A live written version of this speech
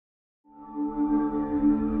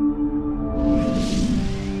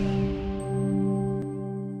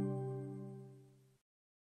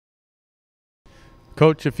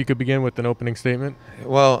Coach, if you could begin with an opening statement.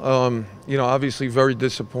 Well, you know, obviously very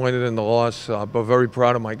disappointed in the loss, but very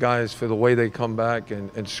proud of my guys for the way they come back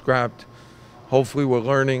and scrapped. Hopefully we're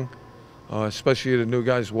learning, especially the new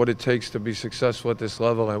guys, what it takes to be successful at this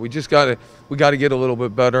level. And we got to get a little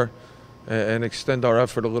bit better and extend our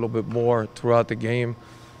effort a little bit more throughout the game.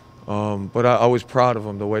 But I was proud of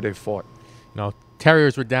them, the way they fought.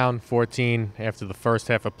 Terriers were down 14 after the first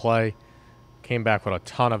half of play. Came back with a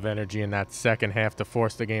ton of energy in that second half to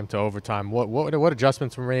force the game to overtime. What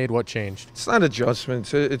adjustments were made? What changed? It's not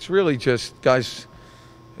adjustments. It's really just guys.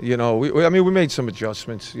 You know, we made some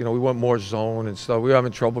adjustments. You know, we went more zone and stuff. We were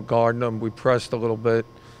having trouble guarding them. We pressed a little bit.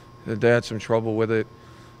 They had some trouble with it.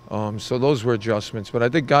 So those were adjustments. But I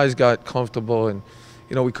think guys got comfortable, and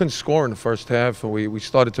you know, we couldn't score in the first half, and we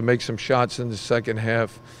started to make some shots in the second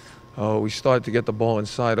half. We started to get the ball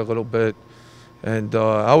inside a little bit. And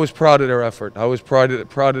I was proud of their effort. I was proud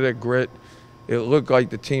of their grit. It looked like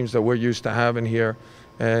the teams that we're used to having here,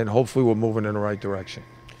 and hopefully we're moving in the right direction.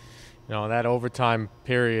 You know, that overtime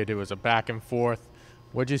period, it was a back and forth.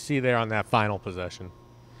 What did you see there on that final possession?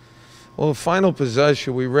 Well, the final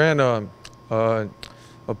possession, we ran a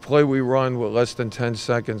play we run with less than 10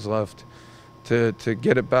 seconds left to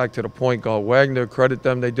get it back to the point guard. Wagner, credit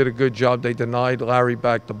them, they did a good job. They denied Larry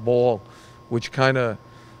back the ball, which kind of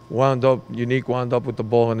wound up with the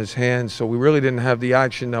ball in his hands. So we really didn't have the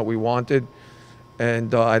action that we wanted.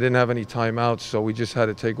 And I didn't have any timeouts, so we just had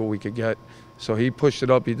to take what we could get. So he pushed it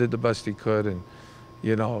up, he did the best he could. And,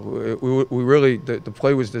 you know, we really, the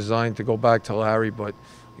play was designed to go back to Larry, but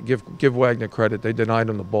give Wagner credit, they denied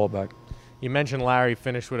him the ball back. You mentioned Larry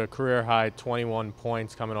finished with a career-high 21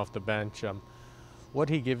 points coming off the bench. What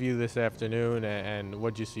did he give you this afternoon, and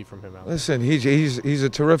what did you see from him out there? Listen, he's a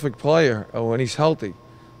terrific player when he's healthy.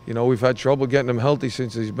 You know, we've had trouble getting him healthy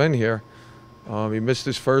since he's been here. He missed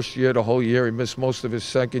his first year, the whole year. He missed most of his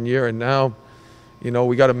second year, and now, you know,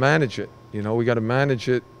 we got to manage it. You know, we got to manage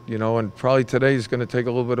it, you know, and probably today is going to take a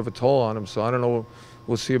little bit of a toll on him. So I don't know.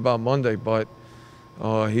 We'll see about Monday, but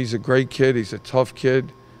he's a great kid. He's a tough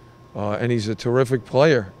kid, and he's a terrific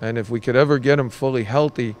player. And if we could ever get him fully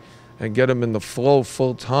healthy and get him in the flow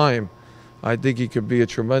full time, I think he could be a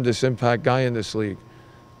tremendous impact guy in this league.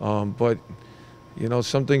 But you know,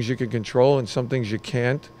 some things you can control and some things you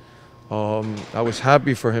can't. I was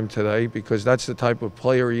happy for him today because that's the type of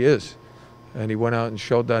player he is. And he went out and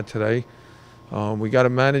showed that today. We got to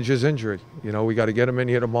manage his injury. You know, we got to get him in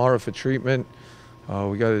here tomorrow for treatment.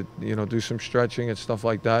 We got to, you know, do some stretching and stuff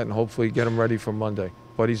like that, and hopefully get him ready for Monday.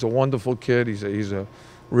 But he's a wonderful kid. He's a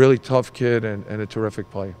really tough kid and a terrific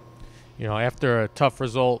player. You know, after a tough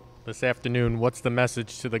result this afternoon, what's the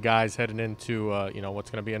message to the guys heading into, you know,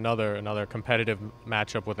 what's going to be another competitive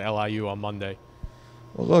matchup with LIU on Monday?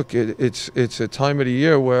 Well, look, it's a time of the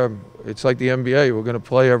year where it's like the NBA. We're going to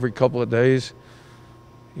play every couple of days.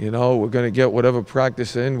 You know, we're going to get whatever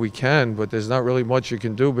practice in we can, but there's not really much you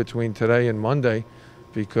can do between today and Monday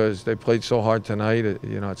because they played so hard tonight.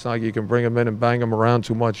 You know, it's not like you can bring them in and bang them around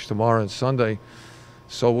too much tomorrow and Sunday.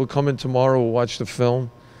 So we'll come in tomorrow, we'll watch the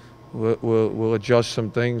film. We'll adjust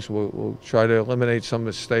some things. We'll try to eliminate some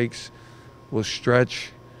mistakes. We'll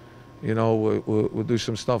stretch. You know, we'll do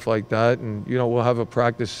some stuff like that. And, you know, we'll have a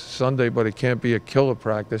practice Sunday, but it can't be a killer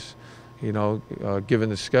practice, you know, given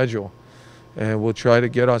the schedule. And we'll try to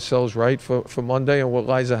get ourselves right for Monday and what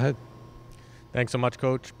lies ahead. Thanks so much,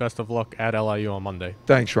 Coach. Best of luck at LIU on Monday.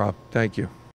 Thanks, Rob. Thank you.